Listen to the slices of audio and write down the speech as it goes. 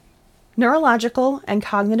Neurological and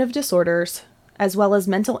cognitive disorders, as well as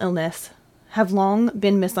mental illness, have long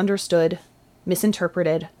been misunderstood,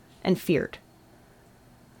 misinterpreted, and feared.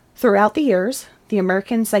 Throughout the years, the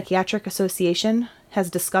American Psychiatric Association has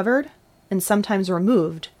discovered and sometimes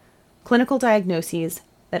removed clinical diagnoses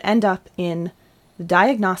that end up in the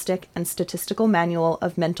Diagnostic and Statistical Manual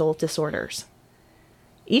of Mental Disorders.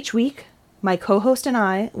 Each week, my co-host and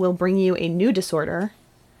I will bring you a new disorder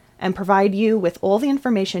and provide you with all the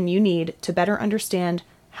information you need to better understand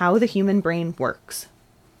how the human brain works.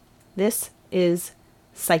 This is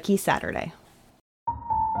Psyche Saturday.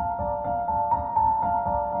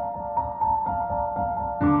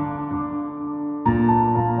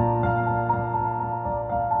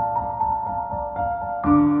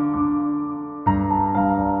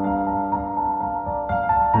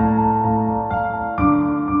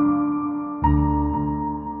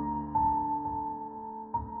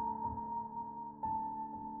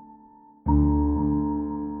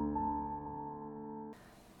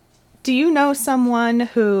 Do you know someone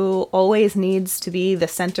who always needs to be the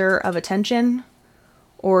center of attention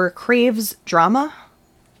or craves drama?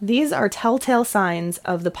 These are telltale signs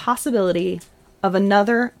of the possibility of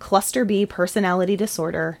another cluster B personality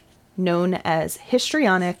disorder known as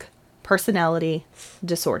Histrionic Personality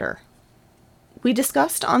Disorder. We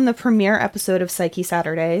discussed on the premiere episode of Psyche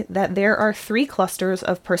Saturday that there are 3 clusters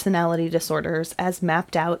of personality disorders as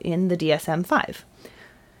mapped out in the DSM-5.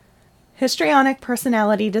 Histrionic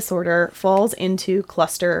personality disorder falls into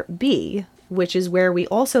cluster B, which is where we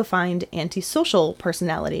also find antisocial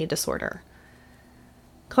personality disorder.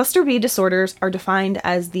 Cluster B disorders are defined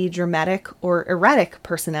as the dramatic or erratic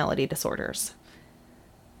personality disorders.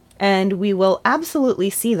 And we will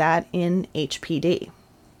absolutely see that in HPD.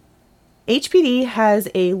 HPD has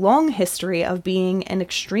a long history of being an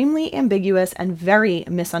extremely ambiguous and very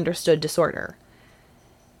misunderstood disorder.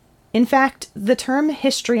 In fact, the term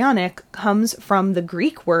histrionic comes from the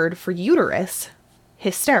Greek word for uterus,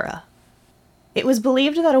 hystera. It was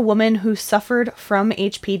believed that a woman who suffered from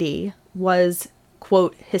HPD was,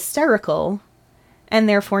 quote, hysterical, and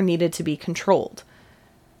therefore needed to be controlled.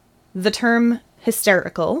 The term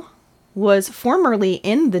hysterical was formerly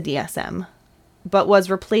in the DSM, but was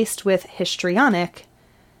replaced with histrionic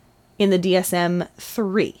in the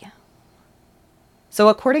DSM-3. So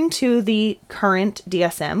according to the current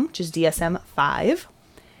DSM, which is DSM-5,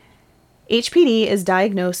 HPD is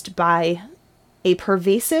diagnosed by a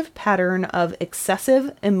pervasive pattern of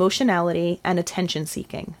excessive emotionality and attention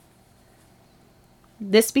seeking.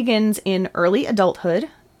 This begins in early adulthood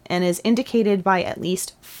and is indicated by at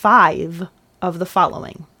least 5 of the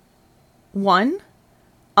following. 1,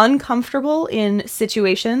 uncomfortable in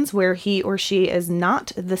situations where he or she is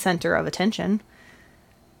not the center of attention.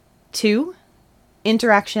 2,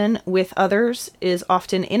 interaction with others is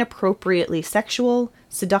often inappropriately sexual,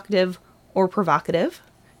 seductive, or provocative.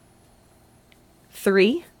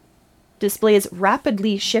 3, displays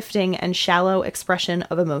rapidly shifting and shallow expression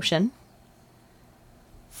of emotion.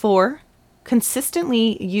 4,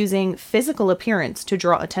 consistently using physical appearance to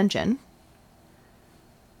draw attention.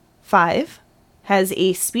 5, has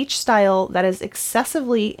a speech style that is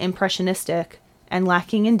excessively impressionistic and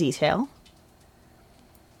lacking in detail.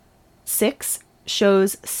 6,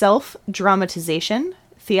 shows self-dramatization,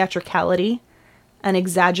 theatricality, and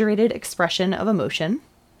exaggerated expression of emotion.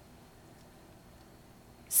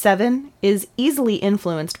 7, is easily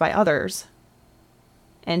influenced by others.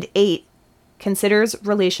 And 8, considers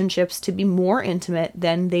relationships to be more intimate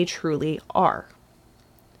than they truly are.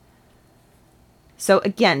 So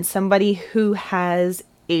again, somebody who has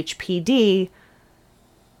HPD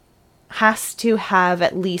has to have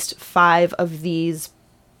at least 5 of these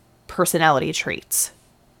personality traits.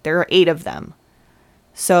 There are 8 of them.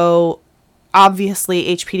 So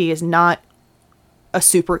obviously HPD is not a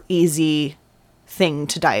super easy thing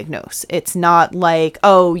to diagnose. It's not like,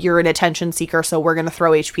 oh, you're an attention seeker, so we're going to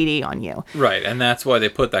throw HPD on you. Right, and that's why they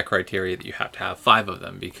put that criteria that you have to have 5 of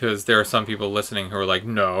them, because there are some people listening who are like,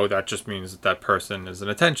 no, that just means that person is an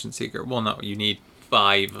attention seeker. Well, no, you need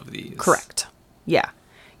 5 of these. Correct. Yeah.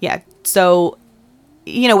 So,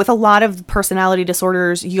 with a lot of personality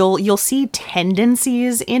disorders, you'll see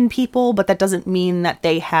tendencies in people, but that doesn't mean that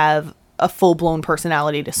they have a full-blown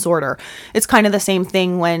personality disorder. It's kind of the same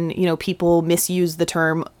thing when, people misuse the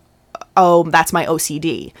term, oh, that's my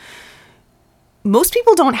OCD. Most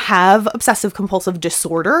people don't have obsessive compulsive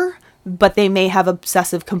disorder, but they may have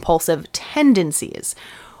obsessive compulsive tendencies,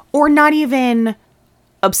 or not even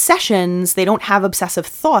obsessions. They don't have obsessive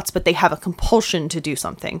thoughts, but they have a compulsion to do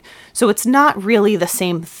something. So it's not really the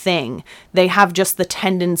same thing. They have just the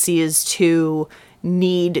tendencies to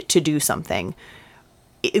need to do something.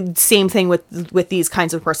 same thing with these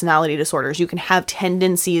kinds of personality disorders. You can have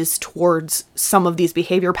tendencies towards some of these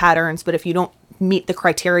behavior patterns, but if you don't meet the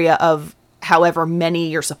criteria of however many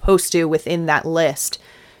you're supposed to within that list,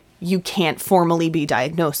 you can't formally be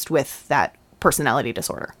diagnosed with that personality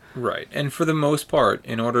disorder. Right. And for the most part,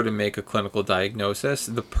 in order to make a clinical diagnosis,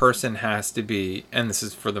 the person has to be, and this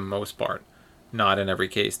is for the most part, not in every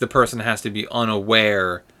case, the person has to be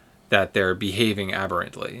unaware that they're behaving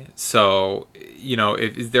aberrantly. So,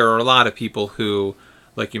 if there are a lot of people who,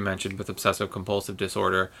 like you mentioned with obsessive compulsive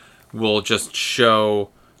disorder, will just show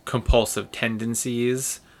compulsive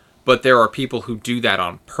tendencies, but there are people who do that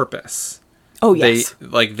on purpose. Oh, yes.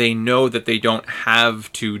 They know that they don't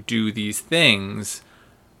have to do these things,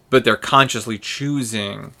 but they're consciously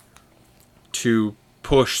choosing to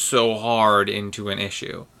push so hard into an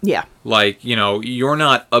issue. Yeah. You're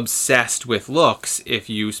not obsessed with looks if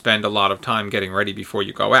you spend a lot of time getting ready before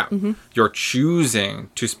you go out. Mm-hmm. You're choosing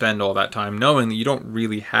to spend all that time knowing that you don't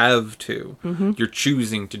really have to. Mm-hmm. You're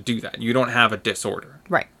choosing to do that. You don't have a disorder.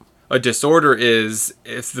 Right. A disorder is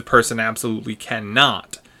if the person absolutely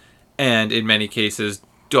cannot, and in many cases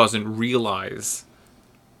doesn't realize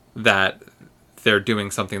that they're doing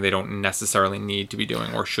something they don't necessarily need to be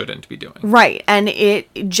doing or shouldn't be doing. Right. And it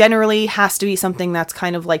generally has to be something that's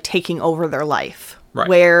kind of like taking over their life. Right.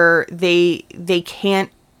 Where they can't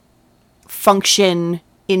function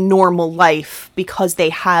in normal life because they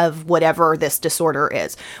have whatever this disorder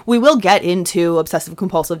is. We will get into obsessive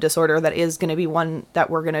compulsive disorder. That is going to be one that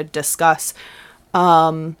we're going to discuss.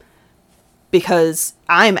 Because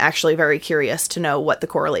I'm actually very curious to know what the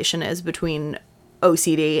correlation is between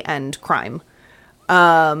OCD and crime.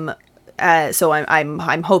 So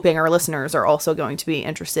I'm hoping our listeners are also going to be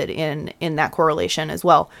interested in that correlation as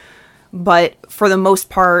well. But for the most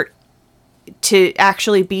part, to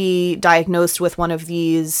actually be diagnosed with one of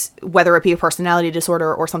these, whether it be a personality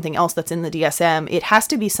disorder or something else that's in the DSM, it has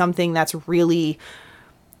to be something that's really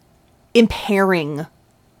impairing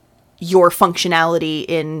your functionality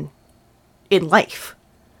in life.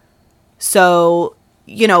 So,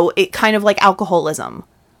 it kind of like alcoholism.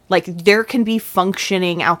 Like, there can be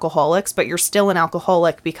functioning alcoholics, but you're still an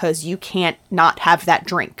alcoholic because you can't not have that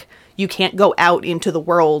drink. You can't go out into the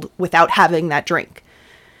world without having that drink.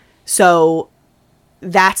 So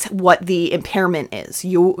that's what the impairment is.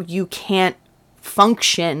 You can't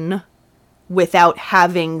function without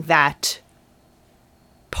having that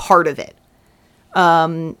part of it.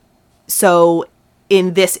 So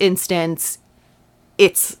in this instance,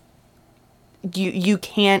 it's you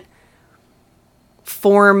can't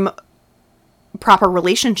form proper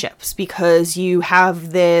relationships because you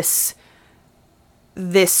have this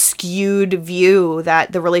skewed view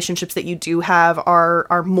that the relationships that you do have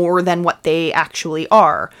are more than what they actually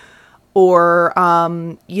are. Or,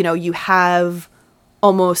 you have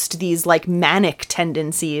almost these like manic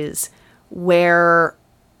tendencies where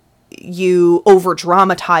you over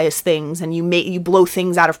dramatize things and you blow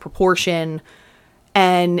things out of proportion.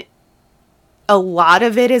 And a lot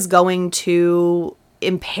of it is going to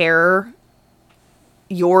impair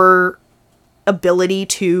your ability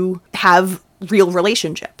to have real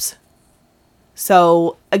relationships.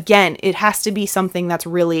 So again, it has to be something that's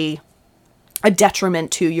really a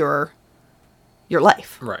detriment to your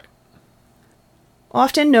life. Right.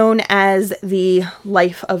 Often known as the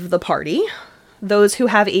life of the party, those who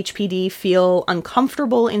have HPD feel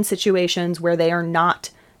uncomfortable in situations where they are not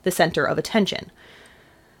the center of attention.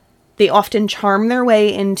 They often charm their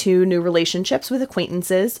way into new relationships with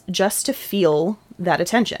acquaintances just to feel that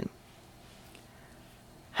attention.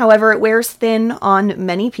 However, it wears thin on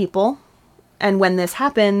many people, and when this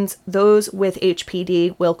happens, those with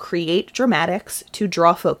HPD will create dramatics to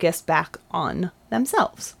draw focus back on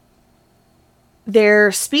themselves.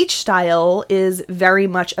 Their speech style is very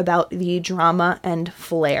much about the drama and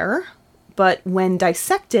flair, but when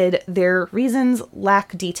dissected, their reasons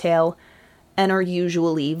lack detail and are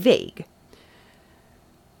usually vague.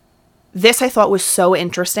 This I thought was so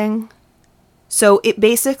interesting. So it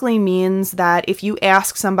basically means that if you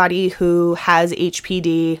ask somebody who has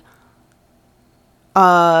HPD,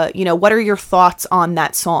 what are your thoughts on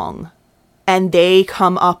that song? And they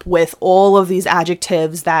come up with all of these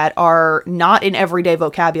adjectives that are not in everyday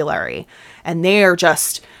vocabulary. And they are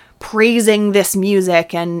just praising this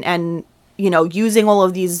music and using all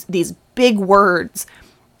of these big words.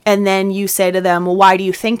 And then you say to them, well, why do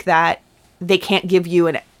you think that? They can't give you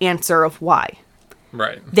an answer of why.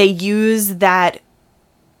 Right. They use that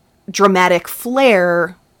dramatic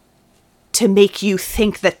flair to make you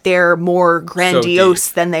think that they're more grandiose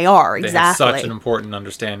than they are. Exactly. They have such an important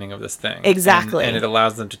understanding of this thing. Exactly. And it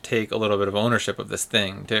allows them to take a little bit of ownership of this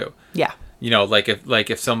thing, too. Yeah. Like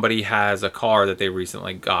if somebody has a car that they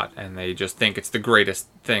recently got and they just think it's the greatest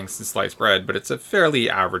thing since sliced bread, but it's a fairly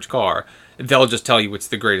average car, they'll just tell you it's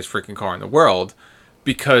the greatest freaking car in the world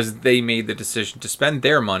because they made the decision to spend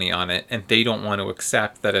their money on it and they don't want to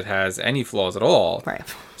accept that it has any flaws at all. Right.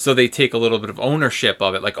 So they take a little bit of ownership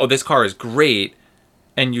of it, like, oh, this car is great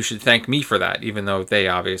and you should thank me for that, even though they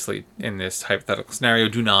obviously, in this hypothetical scenario,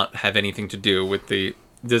 do not have anything to do with the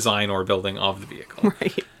design or building of the vehicle.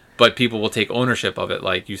 Right. But people will take ownership of it,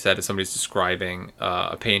 like you said, if somebody's describing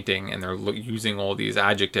a painting and they're using all these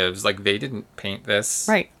adjectives, like they didn't paint this.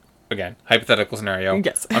 Right. Again, hypothetical scenario.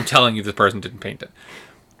 Yes. I'm telling you the person didn't paint it.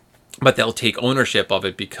 But they'll take ownership of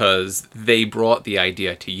it because they brought the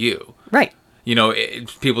idea to you. Right.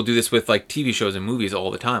 People do this with like TV shows and movies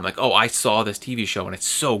all the time. Like, oh, I saw this TV show and it's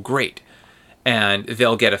so great. And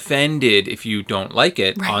they'll get offended if you don't like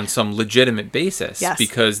it on some legitimate basis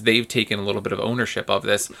because they've taken a little bit of ownership of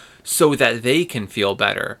this so that they can feel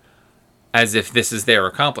better as if this is their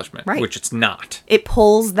accomplishment, which it's not. It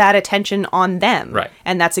pulls that attention on them. Right.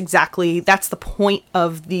 And that's the point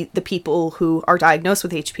of the people who are diagnosed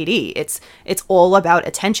with HPD. It's all about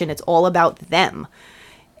attention. It's all about them.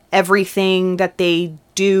 Everything that they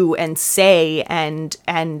do and say and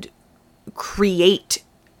create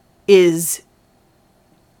is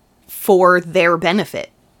for their benefit,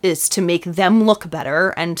 is to make them look better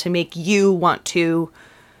and to make you want to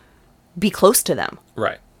be close to them.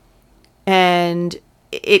 Right. And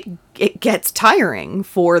it gets tiring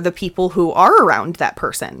for the people who are around that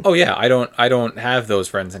person. Oh yeah, I don't have those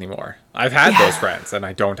friends anymore. I've had those friends and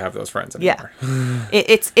I don't have those friends anymore. Yeah.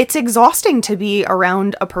 It's exhausting to be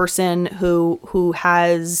around a person who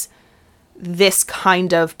has this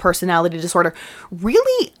kind of personality disorder.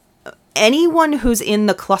 Really, anyone who's in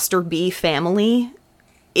the cluster B family,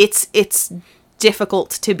 it's difficult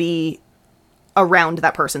to be around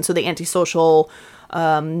that person. So the antisocial,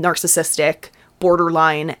 narcissistic,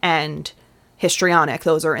 borderline, and histrionic,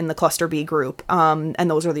 those are in the cluster B group.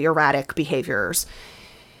 And those are the erratic behaviors.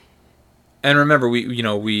 And remember,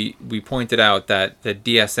 we pointed out that the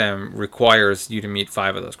DSM requires you to meet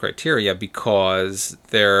 5 of those criteria because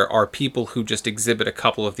there are people who just exhibit a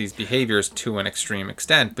couple of these behaviors to an extreme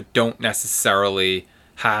extent, but don't necessarily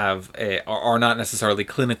are not necessarily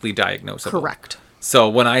clinically diagnosable. Correct. So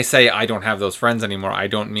when I say I don't have those friends anymore, I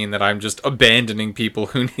don't mean that I'm just abandoning people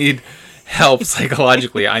who need help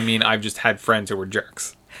psychologically. I mean, I've just had friends who were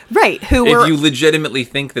jerks. Right. If you legitimately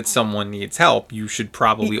think that someone needs help, you should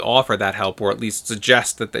probably offer that help or at least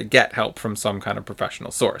suggest that they get help from some kind of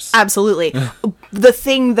professional source. Absolutely. The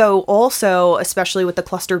thing, though, also, especially with the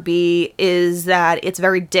cluster B, is that it's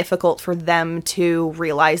very difficult for them to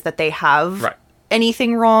realize that they have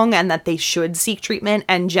anything wrong and that they should seek treatment.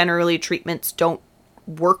 And generally, treatments don't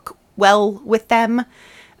work well with them.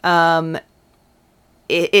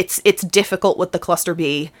 It's difficult with the cluster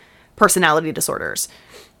B personality disorders.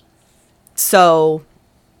 So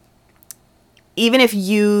even if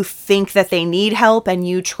you think that they need help and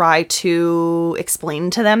you try to explain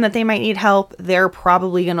to them that they might need help, they're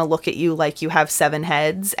probably going to look at you like you have 7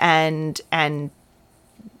 heads. And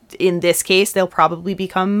in this case, they'll probably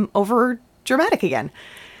become over dramatic again.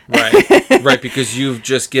 Right, because you've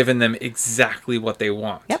just given them exactly what they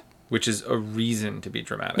want, which is a reason to be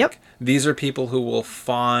dramatic. Yep. These are people who will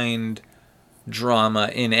find drama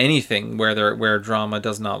in anything where drama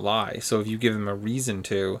does not lie. So if you give them a reason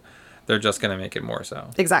to, they're just going to make it more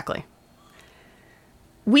so. Exactly.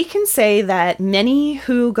 We can say that many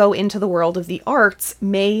who go into the world of the arts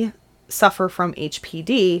may suffer from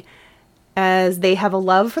HPD as they have a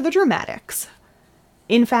love for the dramatics.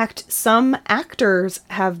 In fact, some actors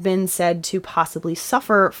have been said to possibly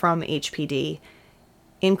suffer from HPD,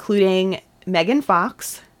 including Megan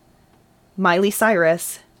Fox, Miley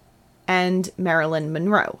Cyrus, and Marilyn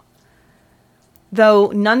Monroe. Though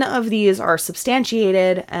none of these are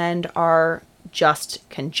substantiated and are just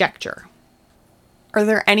conjecture. Are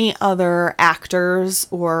there any other actors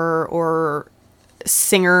or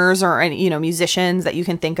singers or any, musicians that you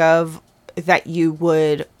can think of that you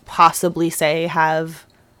would possibly say have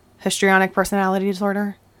histrionic personality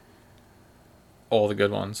disorder? All the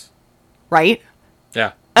good ones. Right?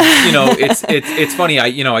 Yeah. It's funny.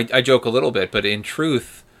 I joke a little bit, but in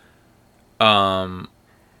truth,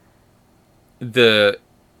 the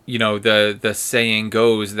saying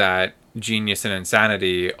goes that genius and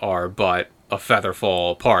insanity are but a feather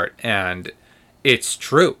fall apart, and it's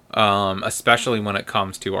true, especially when it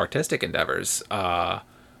comes to artistic endeavors. I'm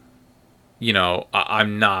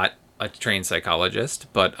not a trained psychologist,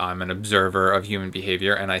 but I'm an observer of human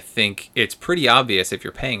behavior, and I think it's pretty obvious if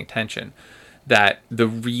you're paying attention that the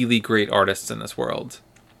really great artists in this world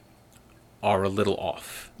are a little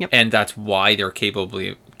off. Yep. And that's why they're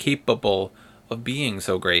capable of being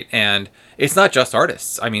so great. And it's not just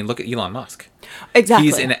artists. I mean, look at Elon Musk. Exactly.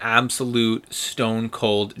 He's an absolute stone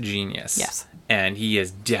cold genius. Yes. And he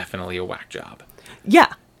is definitely a whack job.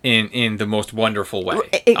 Yeah. In the most wonderful way.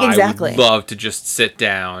 Exactly. I would love to just sit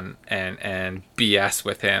down and BS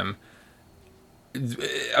with him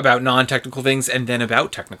about non-technical things and then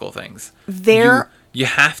about technical things. You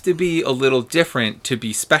have to be a little different to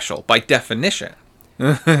be special by definition.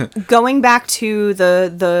 Going back to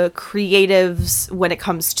the creatives when it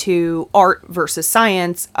comes to art versus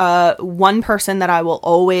science, one person that I will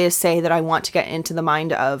always say that I want to get into the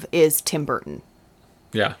mind of is Tim Burton.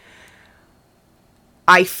 Yeah.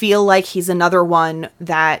 I feel like he's another one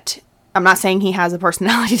that, I'm not saying he has a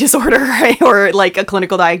personality disorder, right? Or like a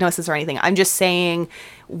clinical diagnosis or anything. I'm just saying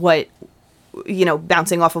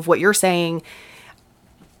bouncing off of what you're saying,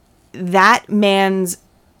 that man's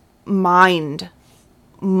mind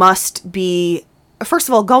must be, first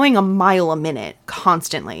of all, going a mile a minute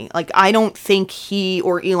constantly. Like, I don't think he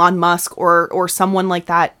or Elon Musk or someone like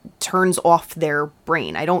that turns off their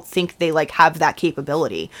brain. I don't think they like have that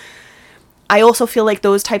capability. I also feel like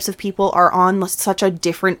those types of people are on such a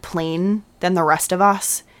different plane than the rest of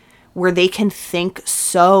us, where they can think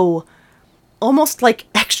so almost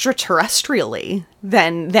like extraterrestrially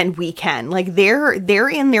than we can. Like they're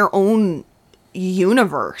in their own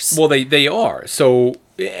universe. Well, they are. So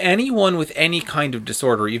anyone with any kind of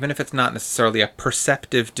disorder, even if it's not necessarily a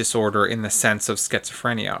perceptive disorder in the sense of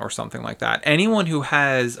schizophrenia or something like that, anyone who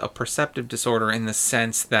has a perceptive disorder in the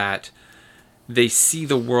sense that they see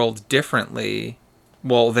the world differently,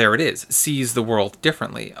 well, there it is, sees the world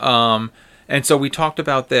differently. And so we've talked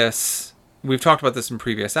about this in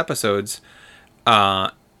previous episodes,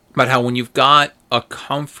 about how when you've got a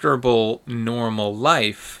comfortable, normal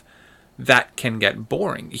life, that can get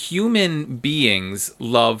boring. Human beings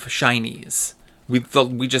love shinies. We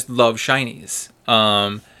just love shinies.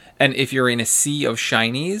 And if you're in a sea of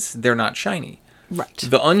shinies, they're not shiny. Right.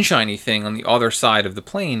 The unshiny thing on the other side of the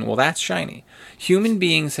plane, well, that's shiny. Human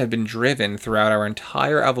beings have been driven throughout our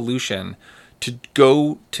entire evolution to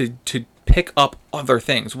go to pick up other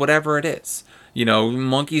things, whatever it is. You know,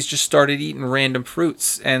 monkeys just started eating random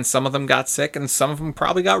fruits, and some of them got sick, and some of them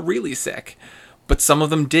probably got really sick, but some of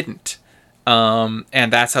them didn't. And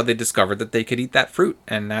that's how they discovered that they could eat that fruit,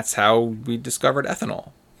 and that's how we discovered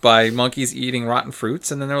ethanol, by monkeys eating rotten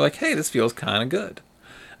fruits, and then they're like, hey, this feels kind of good.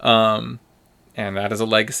 And that is a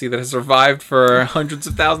legacy that has survived for hundreds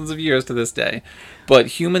of thousands of years to this day. But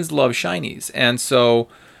humans love shinies. And so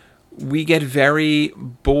we get very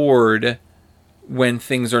bored when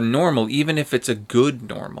things are normal, even if it's a good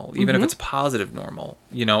normal, even if it's positive normal.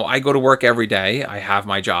 You know, I go to work every day. I have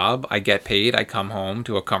my job. I get paid. I come home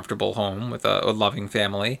to a comfortable home with a loving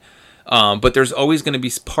family. But there's always going to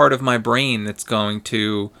be part of my brain that's going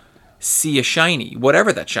to see a shiny,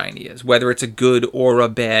 whatever that shiny is, whether it's a good or a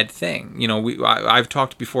bad thing. You know, I've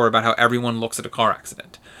talked before about how everyone looks at a car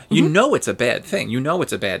accident. You know it's a bad thing. You know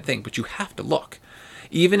it's a bad thing, but you have to look.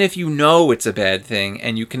 Even if you know it's a bad thing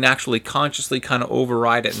and you can actually consciously kind of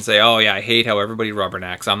override it and say, oh yeah, I hate how everybody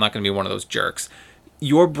rubbernecks, I'm not going to be one of those jerks.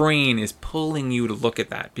 Your brain is pulling you to look at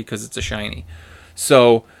that because it's a shiny.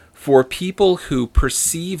 So for people who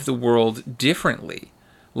perceive the world differently,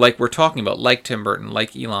 like we're talking about, like Tim Burton,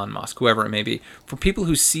 like Elon Musk, whoever it may be, for people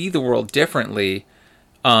who see the world differently,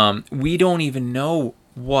 we don't even know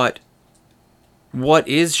what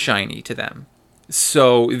is shiny to them.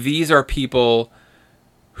 So these are people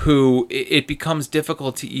who it becomes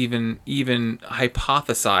difficult to even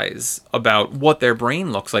hypothesize about what their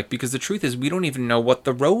brain looks like, because the truth is we don't even know what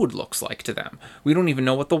the road looks like to them. We don't even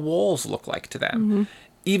know what the walls look like to them.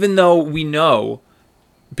 Even though we know,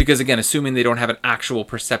 because again, assuming they don't have an actual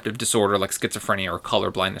perceptive disorder like schizophrenia or color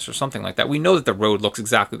blindness or something like that, we know that the road looks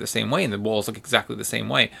exactly the same way and the walls look exactly the same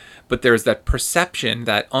way. But there's that perception,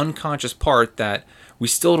 that unconscious part that we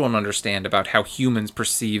still don't understand about how humans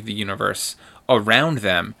perceive the universe around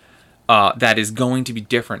them, that is going to be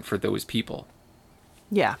different for those people.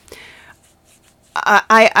 Yeah.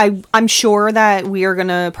 I'm sure that we are going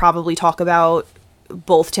to probably talk about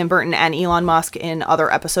both Tim Burton and Elon Musk in other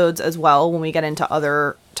episodes as well when we get into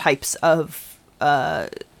other types of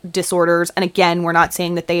disorders. And again, we're not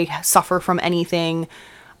saying that they suffer from anything.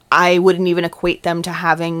 I wouldn't even equate them to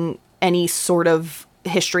having any sort of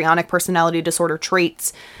histrionic personality disorder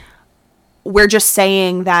traits. We're just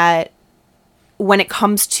saying that when it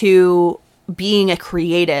comes to being a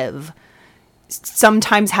creative,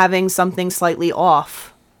 sometimes having something slightly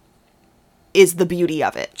off is the beauty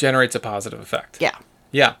of it. Generates a positive effect. Yeah.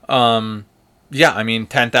 Yeah. Yeah, I mean,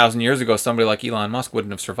 10,000 years ago, somebody like Elon Musk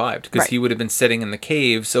wouldn't have survived because Right. he would have been sitting in the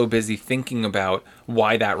cave so busy thinking about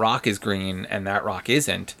why that rock is green and that rock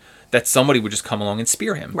isn't, that somebody would just come along and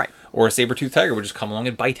spear him. Right. Or a saber-toothed tiger would just come along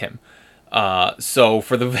and bite him. So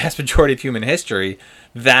for the vast majority of human history,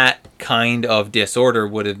 that kind of disorder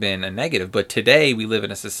would have been a negative. But today we live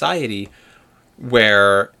in a society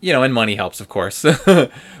where, and money helps, of course,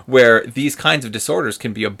 where these kinds of disorders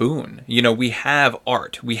can be a boon. We have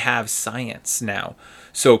art, we have science now.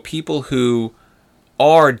 So people who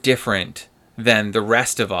are different than the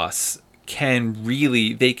rest of us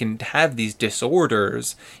they can have these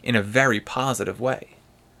disorders in a very positive way.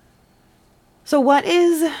 So what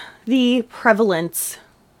is the prevalence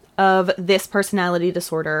of this personality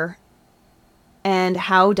disorder, and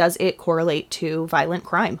how does it correlate to violent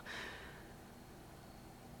crime?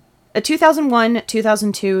 A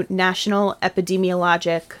 2001-2002 National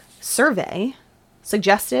Epidemiologic Survey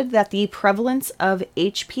suggested that the prevalence of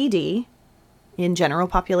HPD in general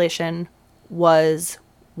population was,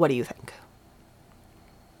 what do you think?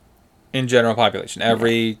 In general population,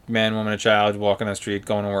 every man, woman, and child walking the street,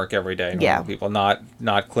 going to work every day. Normal people, not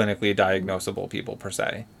clinically diagnosable people per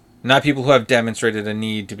se. Not people who have demonstrated a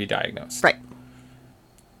need to be diagnosed. Right.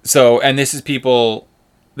 So, and this is people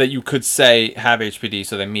that you could say have HPD,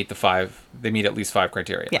 so they meet at least 5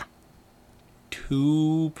 criteria. Yeah.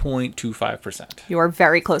 2.25%. You are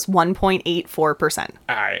very close. 1.84%.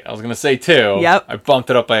 All right. I was going to say 2. Yep. I bumped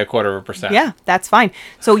it up by 0.25%. Yeah, that's fine.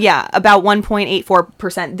 So yeah, about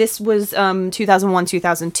 1.84%. This was 2001,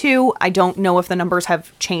 2002. I don't know if the numbers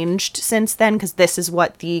have changed since then, because this is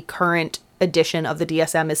what the current edition of the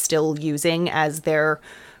DSM is still using as their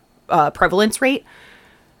prevalence rate.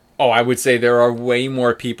 Oh, I would say there are way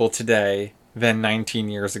more people today than 19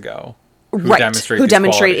 years ago. Who demonstrate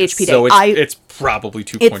HPD. So it's probably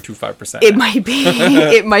 2.25%. It might be.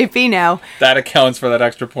 It might be now. That accounts for that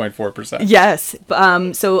extra 0.4%. Yes.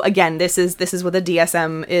 So again, this is what the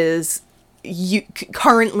DSM is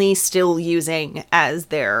currently still using as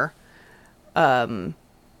their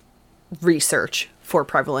research for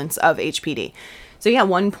prevalence of HPD. So yeah,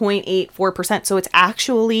 1.84%. So it's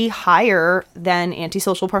actually higher than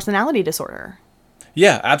antisocial personality disorder.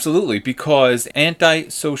 Yeah, absolutely, because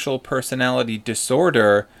antisocial personality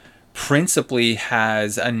disorder principally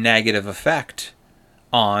has a negative effect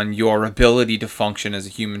on your ability to function as a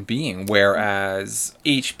human being, whereas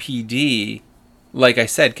HPD, like I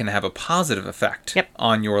said, can have a positive effect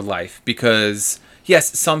on your life. Because,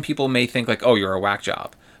 yes, some people may think like, oh, you're a whack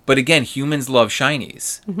job. But again, humans love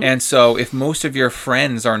shinies. Mm-hmm. And so if most of your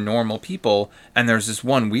friends are normal people and there's this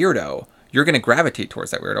one weirdo, you're going to gravitate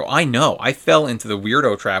towards that weirdo. I know. I fell into the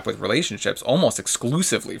weirdo trap with relationships almost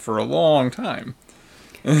exclusively for a long time.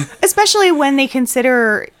 Especially when they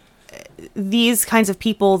consider these kinds of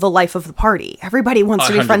people the life of the party. Everybody wants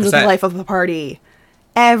to be 100%. Friends with the life of the party.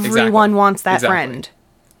 Everyone wants that friend.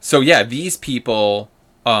 So yeah, these people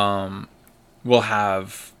will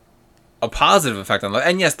have a positive effect on life.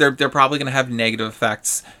 And yes, they're probably going to have negative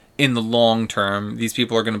effects in the long term. These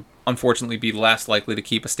people are going to unfortunately be less likely to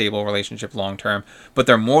keep a stable relationship long term, but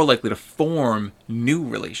they're more likely to form new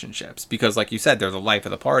relationships because, like you said, they're the life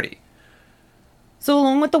of the party. So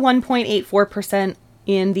along with the 1.84%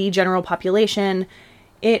 in the general population,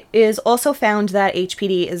 it is also found that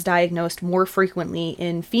HPD is diagnosed more frequently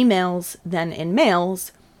in females than in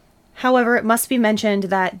males. However, it must be mentioned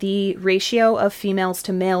that the ratio of females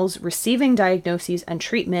to males receiving diagnoses and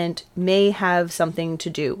treatment may have something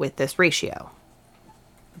to do with this ratio.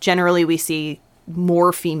 Generally, we see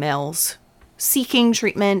more females seeking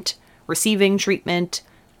treatment, receiving treatment,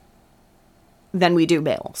 than we do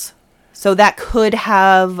males. So that could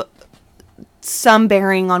have some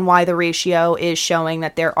bearing on why the ratio is showing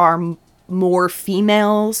that there are more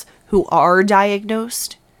females who are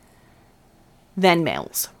diagnosed than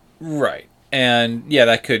males. Right. And yeah,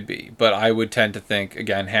 that could be. But I would tend to think,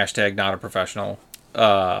 again, hashtag not a professional,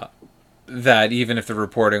 that even if the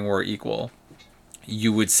reporting were equal,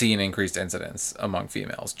 you would see an increased incidence among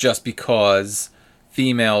females just because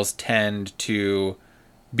females tend to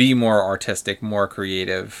be more artistic, more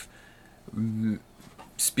creative.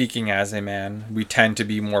 Speaking as a man, we tend to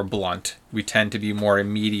be more blunt. We tend to be more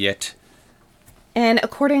immediate. And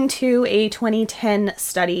according to a 2010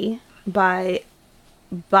 study by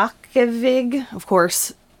Bakkevig, of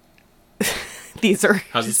course, these are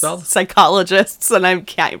how's it spelled? Psychologists, and I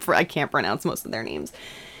can't pronounce most of their names.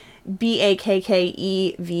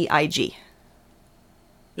 Bakkevig.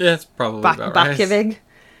 Yeah, it's probably about right. Bakkevig.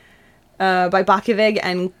 By Bakkevig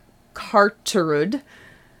and Carterud.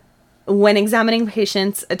 When examining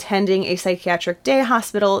patients attending a psychiatric day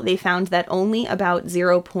hospital, they found that only about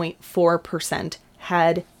 0.4%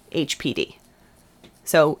 had HPD.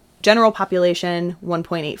 So general population,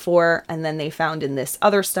 1.84, and then they found in this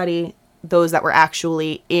other study, those that were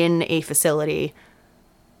actually in a facility,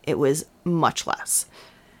 it was much less.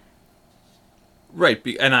 Right,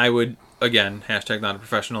 and I would, again, hashtag not a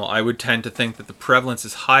professional, I would tend to think that the prevalence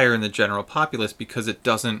is higher in the general populace because it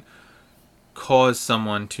doesn't cause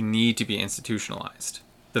someone to need to be institutionalized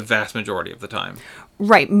the vast majority of the time.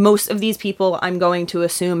 Right. Most of these people, I'm going to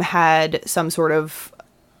assume, had some sort of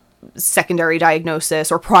secondary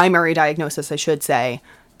diagnosis or primary diagnosis, I should say,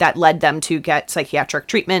 that led them to get psychiatric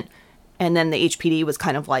treatment. And then the HPD was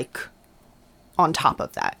kind of like on top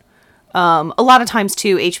of that. A lot of times,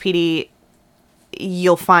 too, HPD,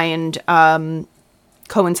 you'll find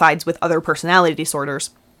coincides with other personality disorders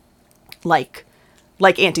like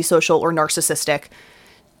antisocial or narcissistic.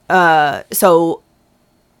 So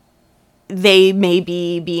they may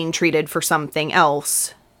be being treated for something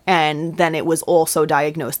else, and then it was also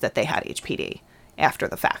diagnosed that they had HPD after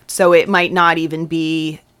the fact. So it might not even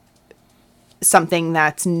be something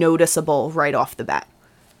that's noticeable right off the bat,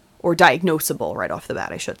 or diagnosable right off the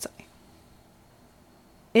bat, I should say.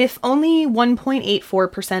 If only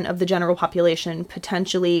 1.84% of the general population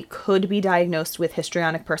potentially could be diagnosed with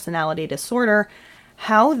histrionic personality disorder,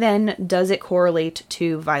 how then does it correlate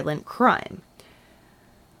to violent crime?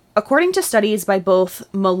 According to studies by both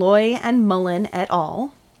Malloy and Mullen et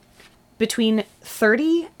al., between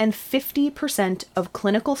 30 and 50% of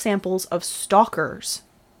clinical samples of stalkers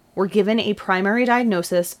were given a primary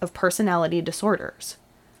diagnosis of personality disorders,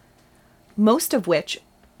 most of which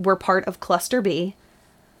were part of Cluster B,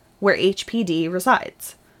 where HPD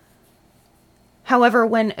resides. However,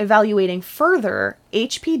 when evaluating further,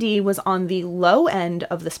 HPD was on the low end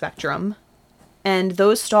of the spectrum, and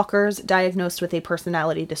those stalkers diagnosed with a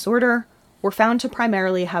personality disorder were found to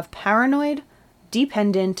primarily have paranoid,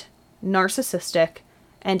 dependent, narcissistic,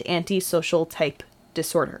 and antisocial type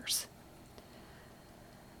disorders.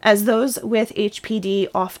 As those with HPD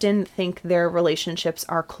often think their relationships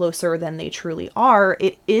are closer than they truly are,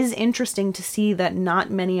 it is interesting to see that not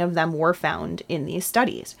many of them were found in these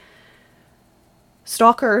studies.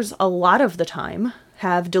 Stalkers, a lot of the time,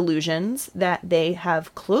 have delusions that they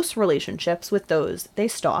have close relationships with those they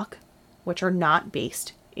stalk, which are not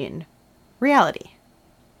based in reality.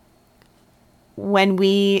 When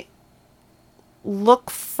we look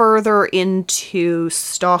further into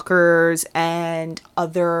stalkers and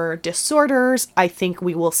other disorders, I think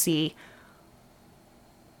we will see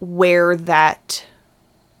where that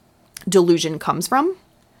delusion comes from.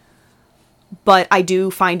 But I do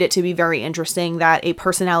find it to be very interesting that a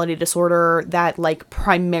personality disorder that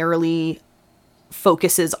primarily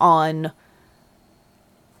focuses on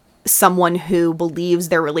someone who believes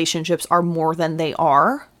their relationships are more than they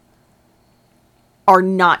are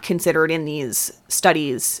not considered in these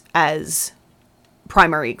studies as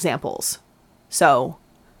primary examples. So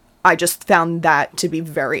I just found that to be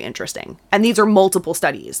very interesting. And these are multiple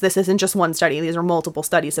studies. This isn't just one study. These are multiple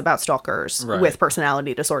studies about stalkers with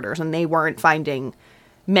personality disorders, and they weren't finding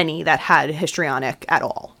many that had histrionic at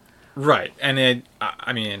all. Right. And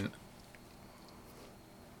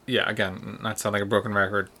again, not sound like a broken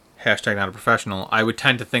record, hashtag not a professional, I would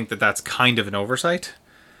tend to think that that's kind of an oversight.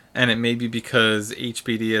 And it may be because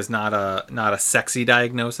HPD is not a sexy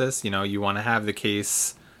diagnosis. You want to have the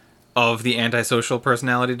case of the antisocial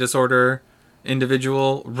personality disorder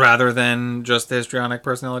individual rather than just the histrionic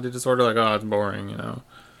personality disorder. It's boring,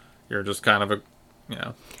 You're just kind of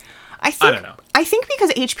I don't know. I think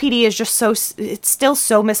because HPD is just it's still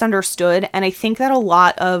so misunderstood, and I think that a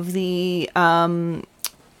lot of the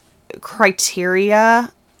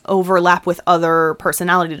criteria overlap with other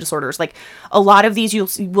personality disorders. A lot of these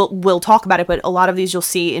we'll talk about it, but a lot of these you'll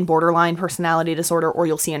see in borderline personality disorder, or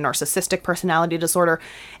you'll see in narcissistic personality disorder,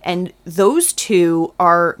 and those two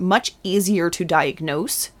are much easier to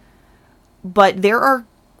diagnose. But there are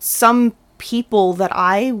some people that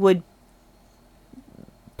I would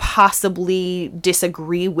possibly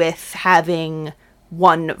disagree with having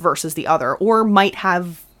one versus the other, or might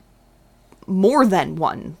have more than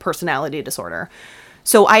one personality disorder.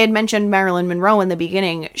 So I had mentioned Marilyn Monroe in the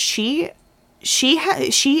beginning. She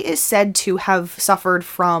is said to have suffered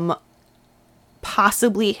from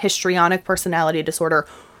possibly histrionic personality disorder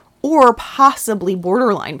or possibly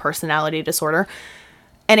borderline personality disorder.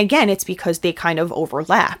 And again, it's because they kind of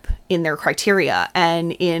overlap in their criteria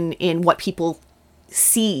and in what people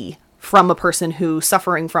see from a person who's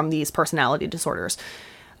suffering from these personality disorders.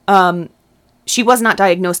 She was not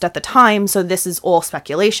diagnosed at the time, so this is all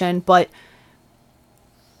speculation, but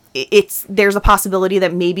there's a possibility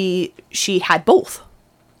that maybe she had both.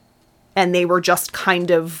 And they were just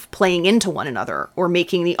kind of playing into one another or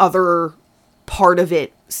making the other part of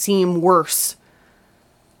it seem worse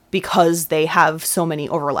because they have so many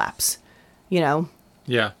overlaps, you know?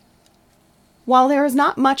 Yeah. While there is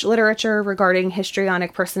not much literature regarding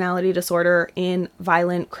histrionic personality disorder in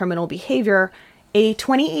violent criminal behavior, a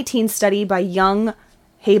 2018 study by Young,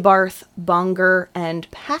 Habarth, Bongar,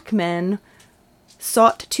 and Packman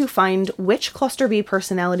sought to find which cluster B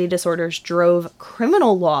personality disorders drove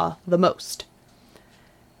criminal law the most.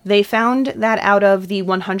 They found that out of the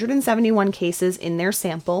 171 cases in their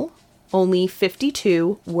sample, only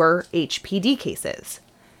 52 were HPD cases.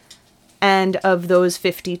 And of those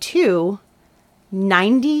 52,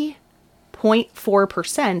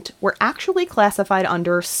 90.4% were actually classified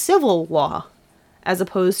under civil law, as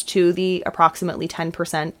opposed to the approximately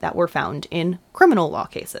 10% that were found in criminal law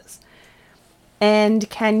cases. And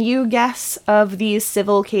can you guess of these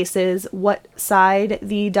civil cases what side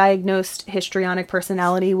the diagnosed histrionic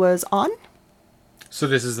personality was on? So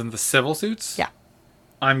this is in the civil suits? Yeah.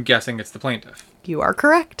 I'm guessing it's the plaintiff. You are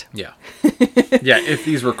correct. Yeah. Yeah, if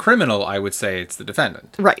these were criminal, I would say it's the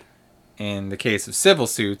defendant. Right. In the case of civil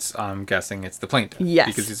suits, I'm guessing it's the plaintiff. Yes.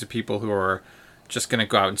 Because these are people who are just going to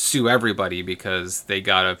go out and sue everybody because they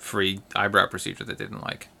got a free eyebrow procedure they didn't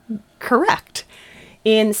like. Correct.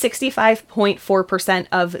 In 65.4%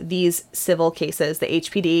 of these civil cases, the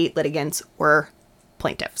HPD litigants were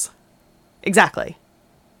plaintiffs. Exactly.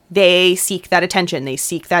 They seek that attention. They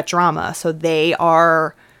seek that drama. So they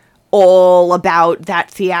are all about that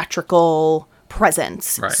theatrical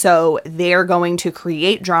presence. Right. So they're going to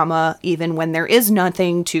create drama even when there is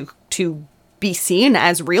nothing to be seen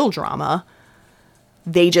as real drama.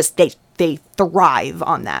 They thrive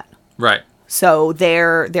on that. Right. So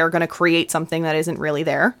they're going to create something that isn't really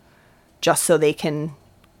there just so they can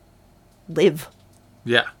live.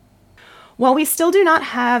 Yeah. While we still do not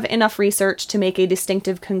have enough research to make a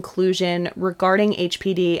distinctive conclusion regarding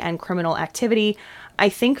HPD and criminal activity, I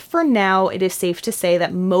think for now it is safe to say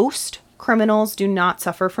that most criminals do not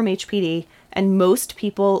suffer from HPD, and most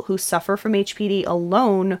people who suffer from HPD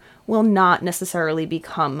alone will not necessarily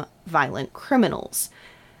become violent criminals.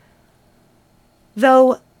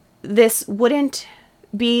 Though this wouldn't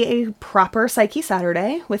be a proper Psyche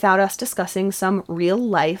Saturday without us discussing some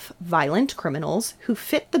real-life violent criminals who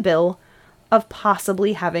fit the bill of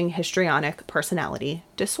possibly having histrionic personality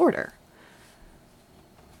disorder.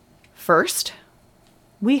 First,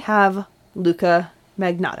 we have Luca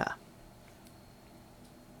Magnotta.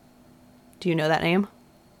 Do you know that name?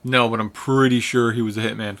 No, but I'm pretty sure he was a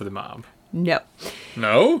hitman for the mob. No.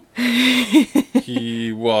 No?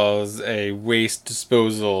 He was a waste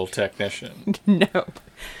disposal technician. No.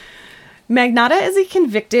 Magnotta is a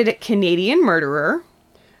convicted Canadian murderer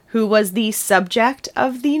who was the subject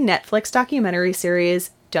of the Netflix documentary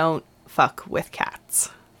series Don't Fuck with Cats.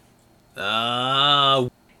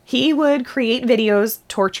 He would create videos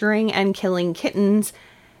torturing and killing kittens,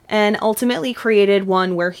 and ultimately created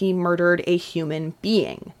one where he murdered a human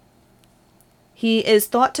being. He is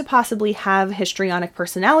thought to possibly have histrionic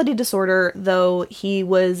personality disorder, though he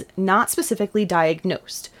was not specifically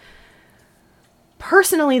diagnosed.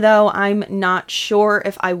 Personally, though, I'm not sure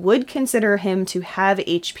if I would consider him to have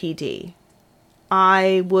HPD.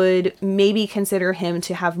 I would maybe consider him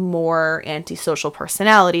to have more antisocial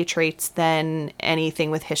personality traits than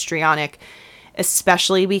anything with histrionic,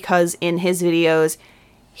 especially because in his videos,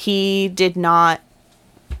 he did not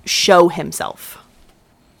show himself.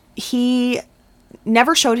 He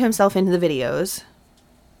never showed himself in the videos,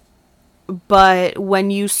 but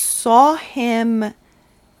when you saw him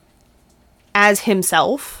as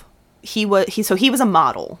himself, he was a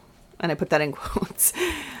model, and I put that in quotes.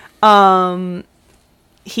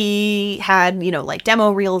 He had, like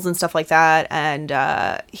demo reels and stuff like that,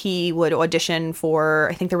 and he would audition for,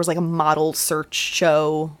 I think there was like a model search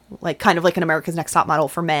show, like kind of like an America's Next Top Model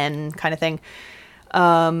for men kind of thing.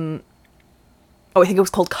 I think it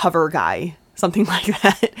was called Cover Guy, something like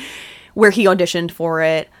that, where he auditioned for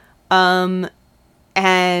it. And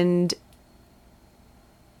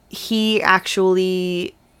he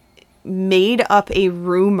actually made up a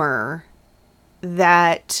rumor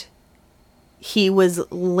that he was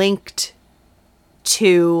linked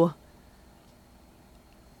to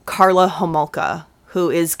Karla Homolka,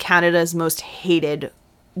 who is Canada's most hated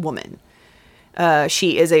woman.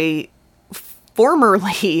 She is a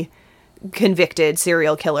formerly convicted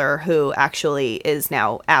serial killer who actually is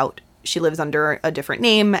now out. She lives under a different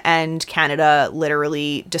name, and Canada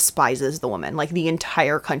literally despises the woman. Like, the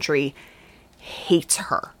entire country hates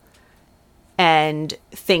her and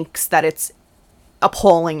thinks that it's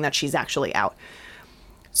appalling that she's actually out.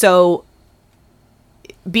 So,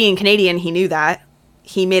 being Canadian, he knew that.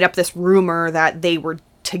 He made up this rumor that they were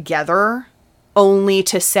together, only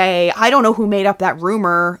to say, I don't know who made up that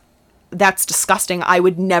rumor. That's disgusting. I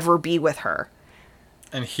would never be with her.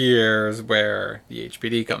 And here's where the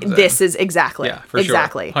HPD comes in. This is exactly. Yeah, for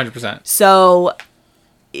exactly. sure. 100%. So,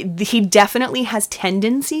 he definitely has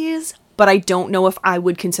tendencies, but I don't know if I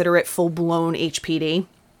would consider it full-blown HPD.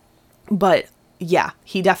 But, yeah,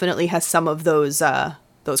 he definitely has some of those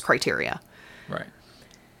criteria. Right.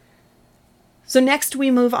 So next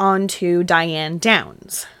we move on to Diane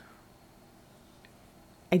Downs.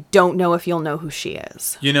 I don't know if you'll know who she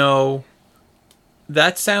is. You know,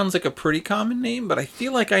 that sounds like a pretty common name, but I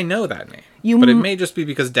feel like I know that name. But it may just be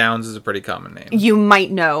because Downs is a pretty common name. You might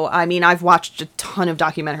know. I mean, I've watched a ton of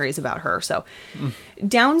documentaries about her, so.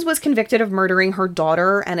 Downs was convicted of murdering her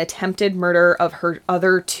daughter and attempted murder of her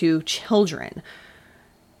other 2 children.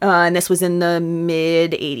 And this was in the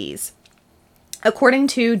mid-'80s. According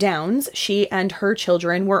to Downs, she and her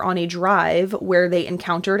children were on a drive where they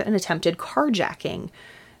encountered an attempted carjacking.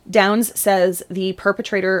 Downs says the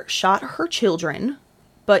perpetrator shot her children,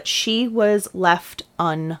 but she was left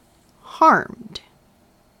unharmed.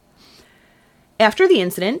 After the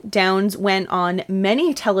incident, Downs went on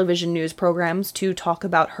many television news programs to talk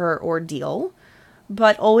about her ordeal,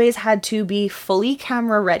 but always had to be fully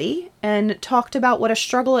camera ready and talked about what a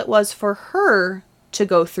struggle it was for her to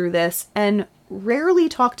go through this, and rarely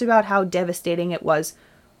talked about how devastating it was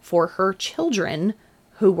for her children,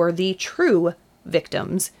 who were the true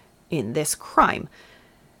victims in this crime.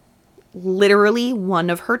 Literally, one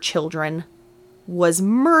of her children was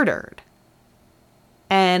murdered.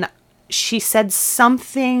 And she said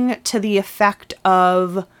something to the effect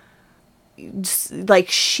of, like,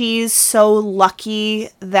 she's so lucky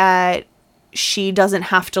that she doesn't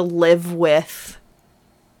have to live with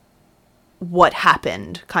what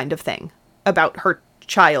happened, kind of thing, about her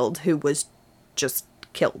child who was just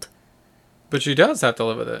killed. But she does have to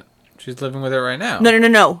live with it. She's living with it right now.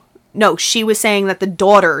 No, she was saying that the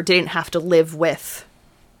daughter didn't have to live with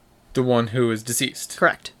the one who is deceased.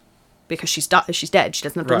 Correct. Because she's dead. She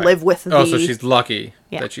doesn't have to live with the... Oh, so she's lucky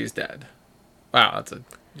that she's dead. Wow, that's a...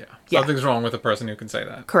 Yeah. Something's wrong with a person who can say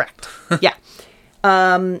that. Correct. Yeah.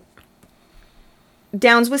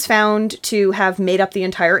 Downs was found to have made up the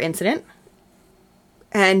entire incident,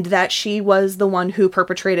 and that she was the one who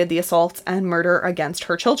perpetrated the assaults and murder against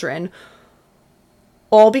her children,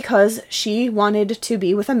 all because she wanted to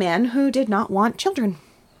be with a man who did not want children.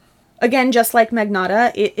 Again, just like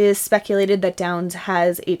Magnotta, it is speculated that Downs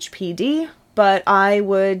has HPD, but I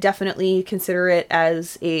would definitely consider it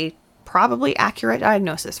as a probably accurate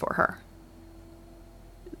diagnosis for her.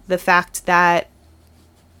 The fact that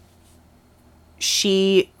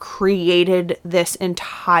she created this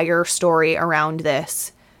entire story around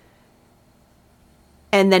this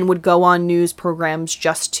and then would go on news programs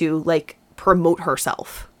just to, like, promote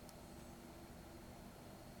herself.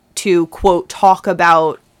 To, quote, talk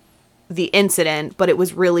about the incident, but it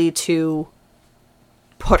was really to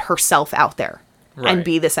put herself out there and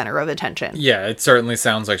be the center of attention. Yeah, it certainly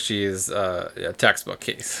sounds like she is a textbook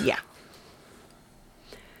case. Yeah.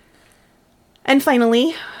 And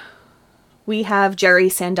finally, we have Jerry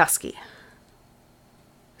Sandusky.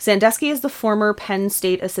 Sandusky is the former Penn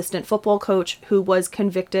State assistant football coach who was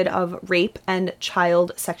convicted of rape and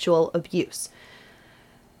child sexual abuse.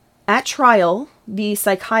 At trial, the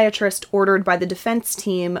psychiatrist ordered by the defense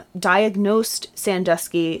team diagnosed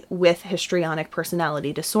Sandusky with histrionic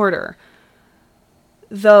personality disorder.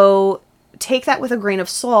 Though, take that with a grain of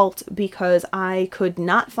salt, because I could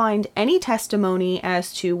not find any testimony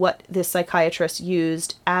as to what this psychiatrist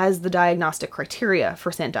used as the diagnostic criteria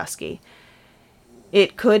for Sandusky.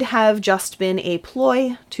 It could have just been a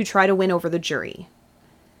ploy to try to win over the jury.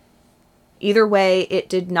 Either way, it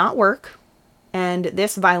did not work, and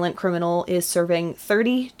this violent criminal is serving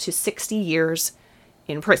 30 to 60 years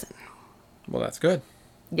in prison. Well, that's good.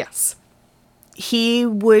 Yes. He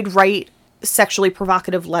would write sexually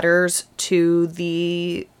provocative letters to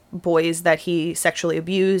the boys that he sexually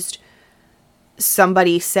abused.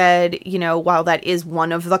 Somebody said, you know, while that is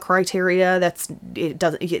one of the criteria,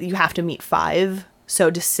 you have to meet 5. So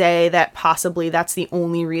to say that possibly that's the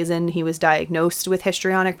only reason he was diagnosed with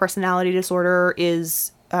histrionic personality disorder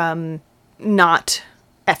is not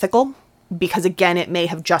ethical, because again, it may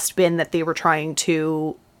have just been that they were trying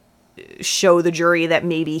to show the jury that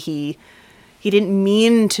maybe he didn't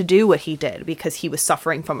mean to do what he did because he was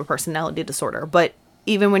suffering from a personality disorder. But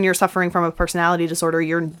even when you're suffering from a personality disorder,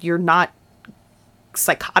 you're not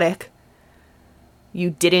psychotic.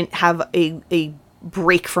 You didn't have a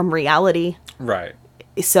break from reality. Right.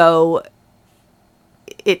 So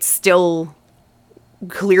it still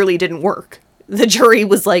clearly didn't work. The jury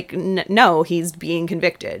was like, no, he's being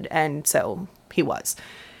convicted. And so he was.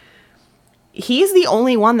 He's the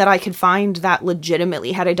only one that I could find that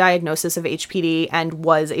legitimately had a diagnosis of HPD and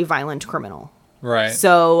was a violent criminal. Right.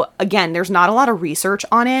 So, again, there's not a lot of research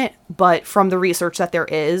on it, but from the research that there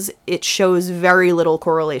is, it shows very little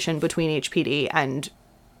correlation between HPD and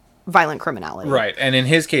violent criminality. Right. And in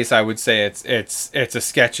his case, I would say it's a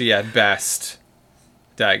sketchy at best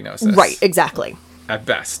diagnosis. Right, exactly. At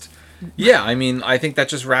best. Yeah, I mean, I think that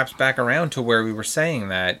just wraps back around to where we were saying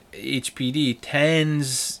that HPD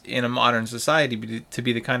tends in a modern society to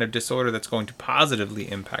be the kind of disorder that's going to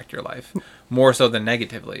positively impact your life, more so than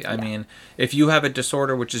negatively. I mean, if you have a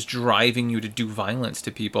disorder which is driving you to do violence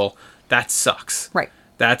to people, that sucks. Right.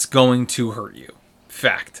 That's going to hurt you.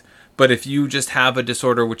 Fact. But if you just have a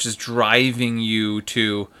disorder which is driving you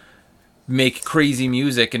to make crazy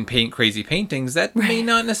music and paint crazy paintings, that may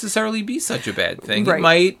not necessarily be such a bad thing. It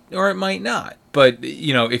might or it might not. But,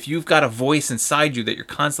 you know, if you've got a voice inside you that you're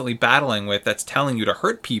constantly battling with that's telling you to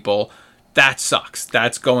hurt people, that sucks.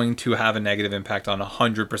 That's going to have a negative impact on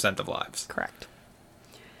 100% of lives. Correct.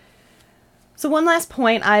 So one last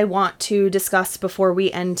point I want to discuss before we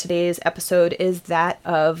end today's episode is that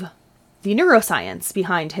of the neuroscience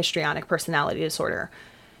behind histrionic personality disorder.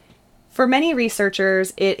 For many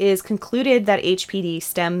researchers, it is concluded that HPD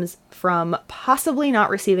stems from possibly not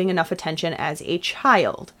receiving enough attention as a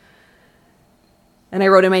child. And I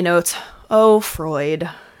wrote in my notes, oh, Freud.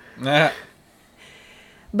 Nah.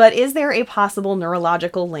 But is there a possible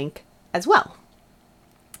neurological link as well?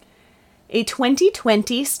 A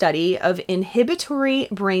 2020 study of inhibitory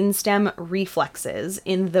brainstem reflexes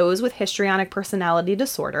in those with histrionic personality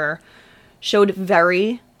disorder showed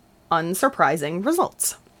very unsurprising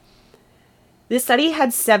results. This study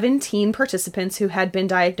had 17 participants who had been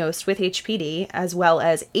diagnosed with HPD, as well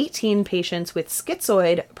as 18 patients with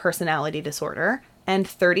schizoid personality disorder, and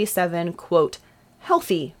 37, quote,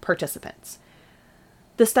 healthy participants.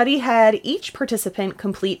 The study had each participant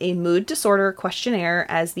complete a mood disorder questionnaire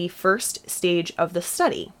as the first stage of the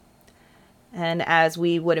study. And as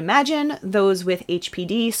we would imagine, those with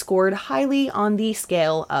HPD scored highly on the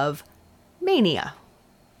scale of mania.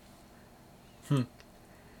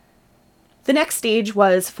 The next stage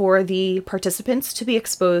was for the participants to be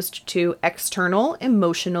exposed to external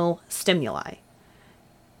emotional stimuli.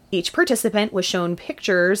 Each participant was shown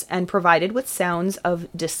pictures and provided with sounds of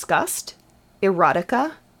disgust,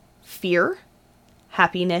 erotica, fear,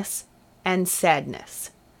 happiness, and sadness.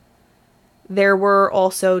 There were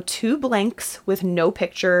also 2 blanks with no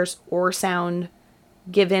pictures or sound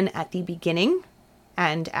given at the beginning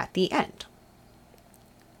and at the end.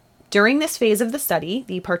 During this phase of the study,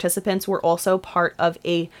 the participants were also part of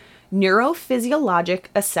a neurophysiologic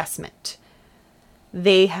assessment.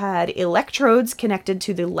 They had electrodes connected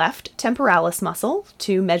to the left temporalis muscle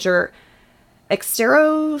to measure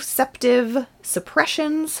exteroceptive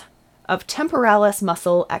suppressions of temporalis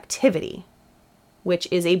muscle activity, which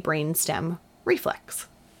is a brainstem reflex.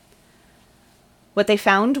 What they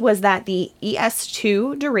found was that the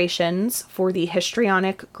ES2 durations for the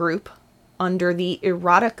histrionic group under the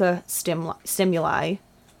erotica stimuli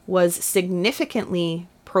was significantly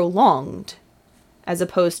prolonged as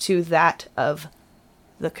opposed to that of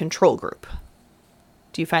the control group.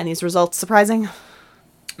 Do you find these results surprising?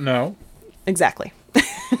 No. Exactly.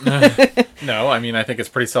 No, I mean, I think it's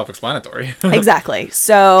pretty self-explanatory. Exactly.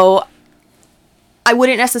 So I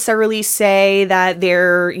wouldn't necessarily say that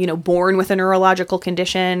they're, born with a neurological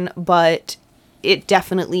condition, but it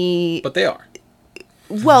definitely... But they are.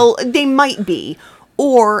 Well, they might be.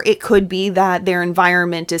 Or it could be that their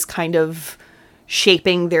environment is kind of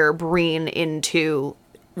shaping their brain into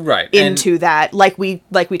that, like we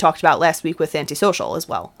talked about last week with antisocial as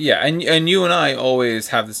well. Yeah, and you and I always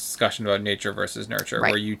have this discussion about nature versus nurture,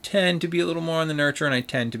 where you tend to be a little more on the nurture and I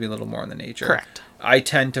tend to be a little more on the nature. Correct. I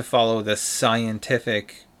tend to follow the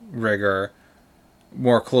scientific rigor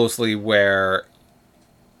more closely, where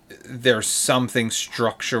there's something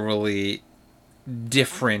structurally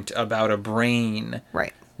different about a brain,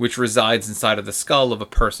 which resides inside of the skull of a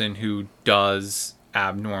person who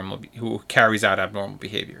carries out abnormal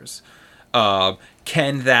behaviors.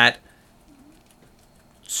 Can that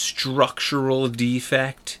structural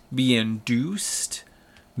defect be induced?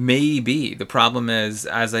 Maybe. The problem is,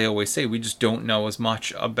 as I always say, we just don't know as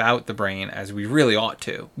much about the brain as we really ought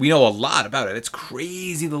to. We know a lot about it. It's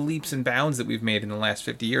crazy the leaps and bounds that we've made in the last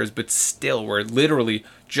 50 years, but still, we're literally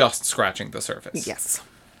just scratching the surface. Yes.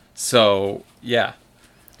 So, yeah.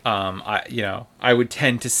 I would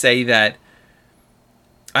tend to say that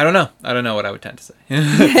I don't know. I don't know what I would tend to say.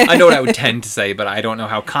 I know what I would tend to say, but I don't know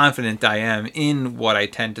how confident I am in what I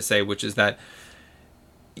tend to say, which is that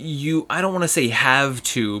I don't want to say have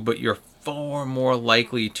to, but you're far more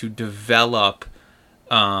likely to develop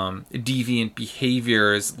deviant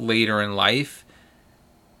behaviors later in life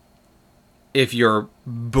if you're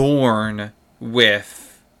born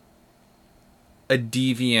with a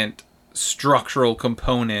deviant structural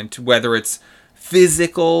component, whether it's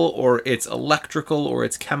physical or it's electrical or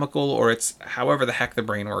it's chemical or it's however the heck the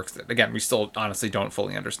brain works. Again, we still honestly don't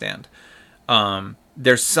fully understand.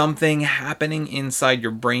 There's something happening inside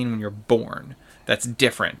your brain when you're born that's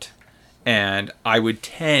different. And I would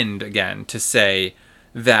tend, again, to say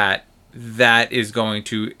that is going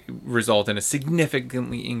to result in a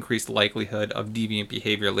significantly increased likelihood of deviant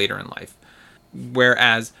behavior later in life.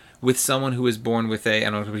 Whereas with someone who is born with and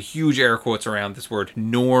I'm going to put huge air quotes around this word,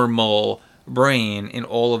 normal brain in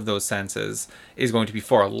all of those senses, is going to be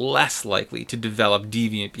far less likely to develop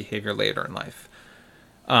deviant behavior later in life.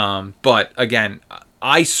 But again,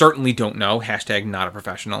 I certainly don't know, hashtag not a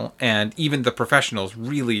professional, and even the professionals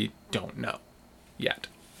really don't know yet.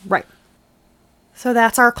 Right. So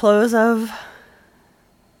that's our close of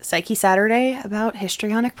Psyche Saturday about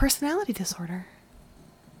histrionic personality disorder.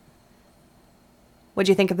 What'd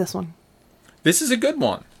you think of this one? This is a good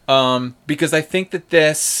one. Because I think that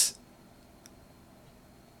this,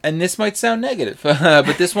 and this might sound negative,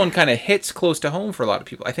 but this one kind of hits close to home for a lot of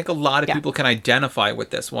people. I think a lot of people can identify with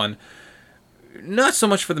this one, not so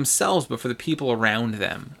much for themselves, but for the people around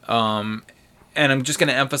them. And I'm just going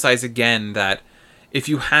to emphasize again that if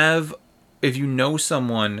you know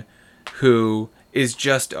someone who is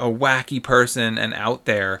just a wacky person and out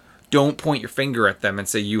there, don't point your finger at them and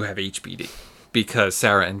say you have HPD because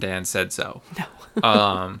Sarah and Dan said so.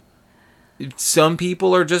 No. Some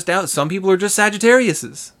people are just out. Some people are just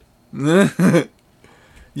Sagittariuses.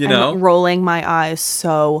 You know? I'm rolling my eyes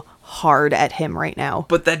so hard at him right now.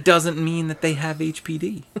 But that doesn't mean that they have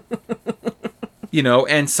HPD. You know,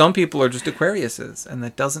 and some people are just Aquariuses, and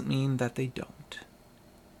that doesn't mean that they don't.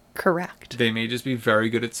 Correct. They may just be very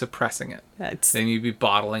good at suppressing it. They may be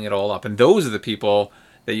bottling it all up. And those are the people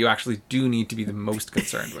that you actually do need to be the most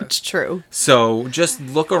concerned with. It's true. So just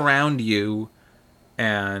look around you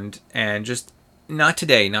and just, not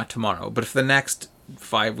today, not tomorrow, but for the next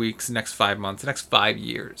 5 weeks, next 5 months, the next 5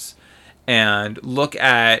 years, and look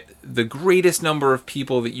at the greatest number of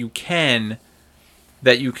people that you can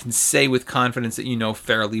say with confidence that you know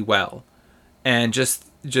fairly well, and just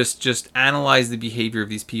analyze the behavior of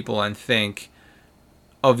these people and think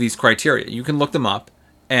of these criteria. You can look them up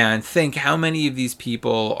and think how many of these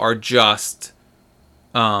people are just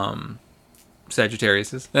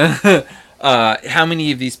Sagittariuses. How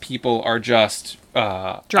many of these people are just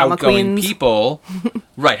drama outgoing queens. people?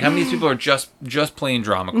 Right. How many of these people are just plain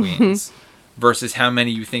drama queens versus how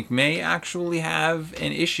many you think may actually have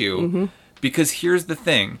an issue? Mm-hmm. Because here's the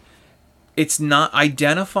thing. It's not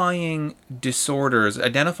identifying disorders,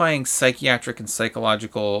 identifying psychiatric and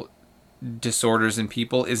psychological disorders in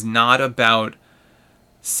people is not about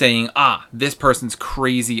saying, this person's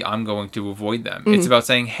crazy, I'm going to avoid them. Mm-hmm. It's about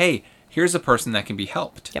saying, hey, here's a person that can be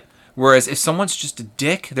helped. Yep. Whereas if someone's just a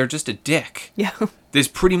dick, they're just a dick. Yeah. There's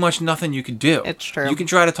pretty much nothing you can do. It's true. You can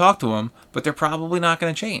try to talk to them, but they're probably not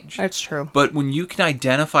going to change. It's true. But when you can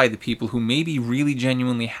identify the people who maybe really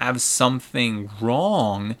genuinely have something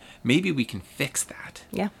wrong, maybe we can fix that.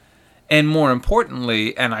 Yeah. And more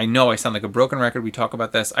importantly, and I know I sound like a broken record, we talk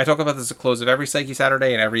about this. I talk about this at the close of every Psyche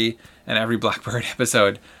Saturday and every Blackbird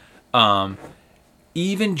episode.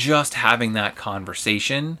 Even just having that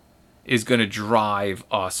conversation is going to drive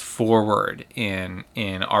us forward in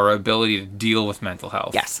our ability to deal with mental health.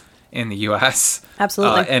 Yes. In the U.S.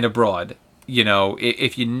 Absolutely. And abroad. You know,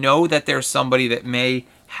 if you know that there's somebody that may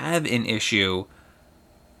have an issue,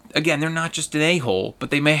 again, they're not just an a-hole, but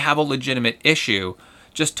they may have a legitimate issue.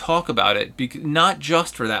 Just talk about it, not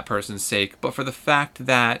just for that person's sake, but for the fact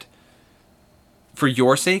that for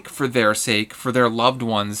your sake, for their loved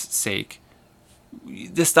one's sake,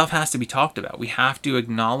 this stuff has to be talked about. We have to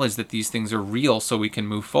acknowledge that these things are real so we can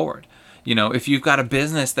move forward. You know, if you've got a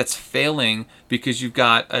business that's failing because you've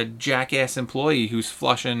got a jackass employee who's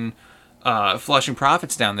flushing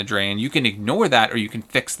profits down the drain, you can ignore that or you can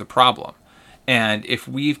fix the problem. And if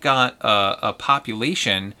we've got a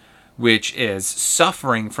population which is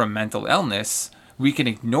suffering from mental illness, we can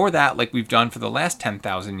ignore that like we've done for the last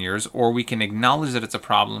 10,000 years, or we can acknowledge that it's a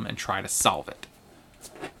problem and try to solve it.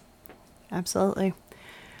 Absolutely.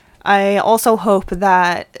 I also hope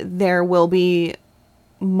that there will be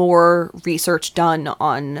more research done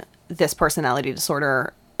on this personality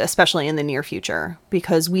disorder, especially in the near future,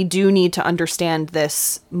 because we do need to understand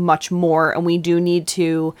this much more, and we do need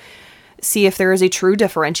to see if there is a true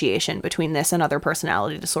differentiation between this and other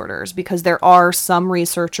personality disorders, because there are some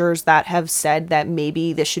researchers that have said that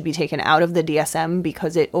maybe this should be taken out of the DSM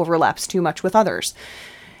because it overlaps too much with others,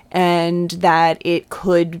 and that it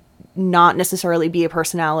could not necessarily be a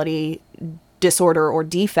personality disorder or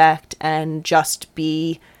defect and just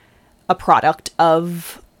be a product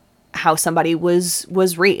of how somebody was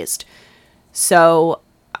raised. So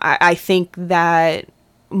I think that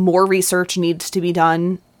more research needs to be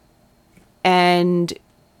done, and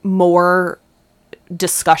more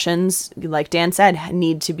discussions, like Dan said,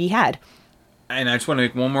 need to be had. And I just want to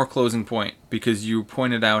make one more closing point, because you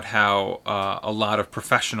pointed out how a lot of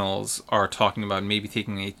professionals are talking about maybe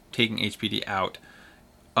taking HPD out.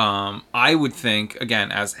 I would think,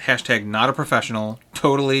 again, as hashtag not a professional,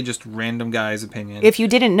 totally just random guy's opinion. If you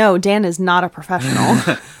didn't know, Dan is not a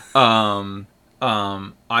professional.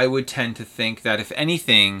 I would tend to think that, if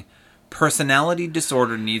anything, personality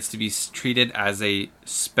disorder needs to be treated as a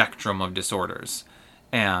spectrum of disorders.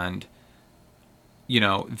 And, you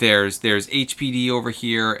know, there's HPD over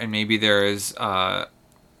here, and maybe there's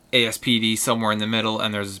ASPD somewhere in the middle,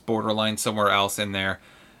 and there's borderline somewhere else in there.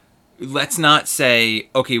 Let's not say,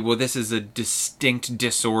 okay, well, this is a distinct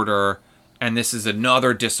disorder, and this is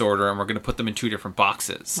another disorder, and we're going to put them in two different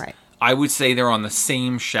boxes. Right. I would say they're on the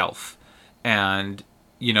same shelf. And,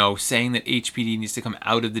 you know, saying that HPD needs to come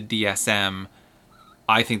out of the DSM,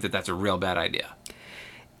 I think that that's a real bad idea.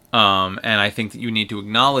 And I think that you need to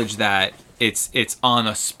acknowledge that it's on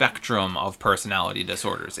a spectrum of personality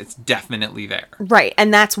disorders. It's definitely there. Right.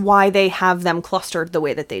 And that's why they have them clustered the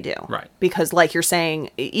way that they do. Right. Because, like you're saying,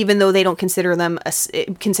 even though they don't consider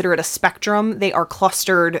it a spectrum, they are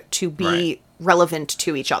clustered to be relevant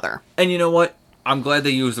to each other. And you know what? I'm glad they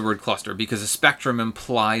use the word cluster, because a spectrum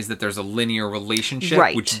implies that there's a linear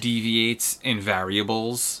relationship, which deviates in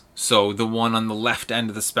variables. So the one on the left end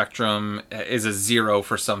of the spectrum is a 0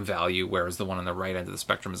 for some value, whereas the one on the right end of the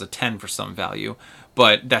spectrum is a 10 for some value.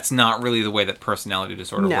 But that's not really the way that personality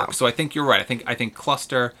disorder works. So I think you're right. I think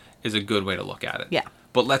cluster is a good way to look at it. Yeah.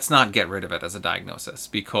 But let's not get rid of it as a diagnosis,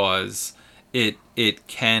 because it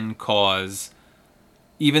can cause...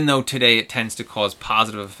 Even though today it tends to cause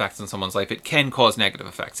positive effects in someone's life, it can cause negative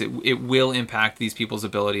effects. It will impact these people's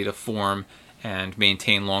ability to form and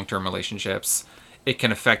maintain long-term relationships. It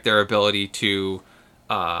can affect their ability to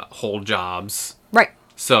hold jobs. Right.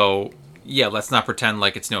 So, yeah, let's not pretend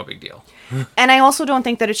like it's no big deal. And I also don't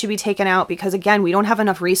think that it should be taken out because, again, we don't have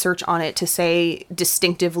enough research on it to say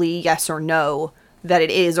distinctively yes or no that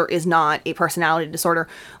it is or is not a personality disorder.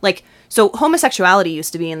 Like, so homosexuality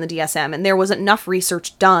used to be in the DSM, and there was enough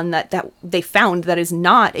research done that they found that is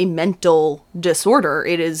not a mental disorder.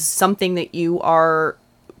 It is something that you are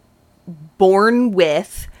born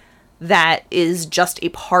with, that is just a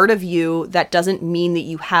part of you, that doesn't mean that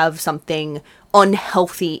you have something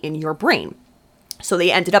unhealthy in your brain. So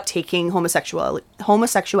they ended up taking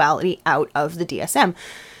homosexuality out of the DSM.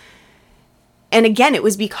 And again, it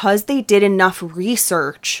was because they did enough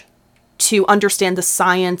research to understand the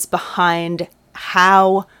science behind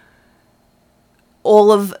how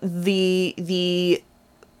all of the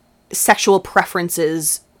sexual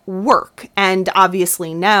preferences work. And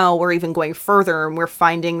obviously now we're even going further, and we're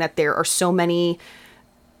finding that there are so many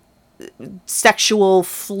sexual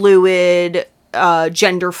fluid,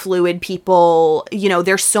 gender fluid people, you know,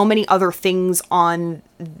 there's so many other things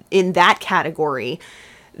in that category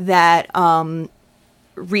that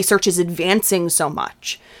research is advancing so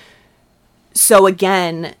much. So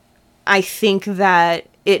again, I think that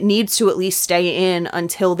it needs to at least stay in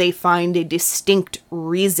until they find a distinct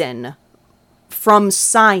reason from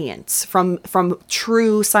science, from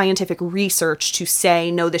true scientific research to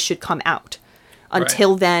say, no, this should come out.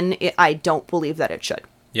 Until then, I don't believe that it should.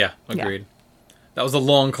 Yeah, agreed. Yeah. That was a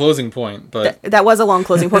long closing point, but... That was a long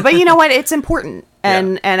closing point. But you know what? It's important.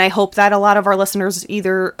 And I hope that a lot of our listeners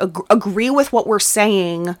either agree with what we're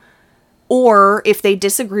saying, or if they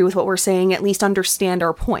disagree with what we're saying, at least understand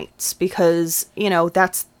our points. Because, you know,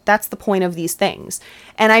 that's the point of these things.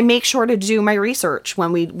 And I make sure to do my research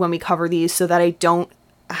when we cover these, so that I don't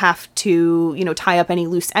have to, you know, tie up any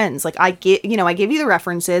loose ends. Like I give you the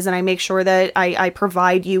references, and I make sure that I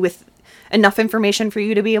provide you with enough information for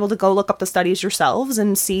you to be able to go look up the studies yourselves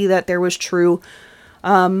and see that there was true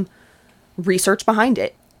research behind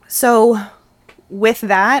it. So with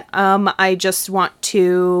that, I just want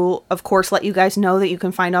to, of course, let you guys know that you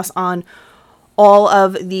can find us on all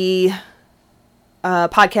of the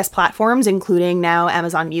podcast platforms, including now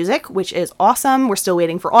Amazon Music, which is awesome. We're still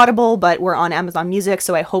waiting for Audible, but we're on Amazon Music,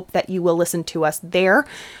 so I hope that you will listen to us there.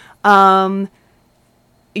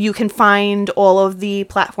 You can find all of the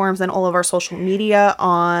platforms and all of our social media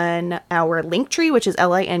on our linktree, which is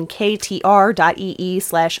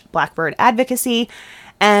linktr.ee/blackbirdadvocacy.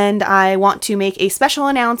 And I want to make a special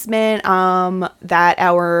announcement that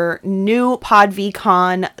our new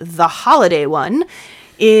PodVCon, the holiday one,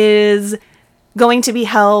 is going to be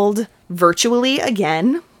held virtually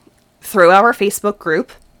again through our Facebook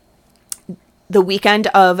group the weekend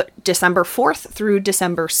of December 4th through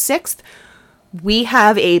December 6th. We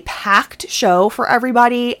have a packed show for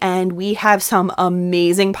everybody, and we have some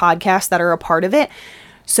amazing podcasts that are a part of it.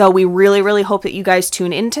 So we really, really hope that you guys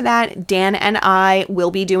tune into that. Dan and I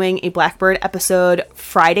will be doing a Blackbird episode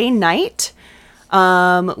Friday night.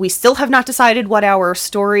 We still have not decided what our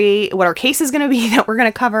case is going to be that we're going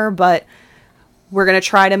to cover, but we're going to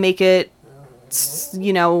try to make it,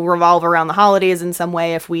 revolve around the holidays in some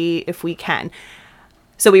way if we can.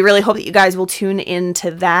 So we really hope that you guys will tune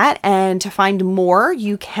into that. And to find more,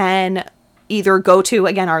 you can either go to,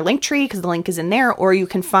 again, our Linktree, because the link is in there, or you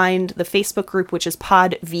can find the Facebook group, which is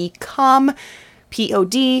PodVCom,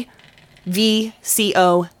 PodVCOMM.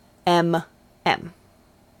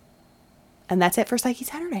 And that's it for Psyche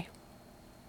Saturday.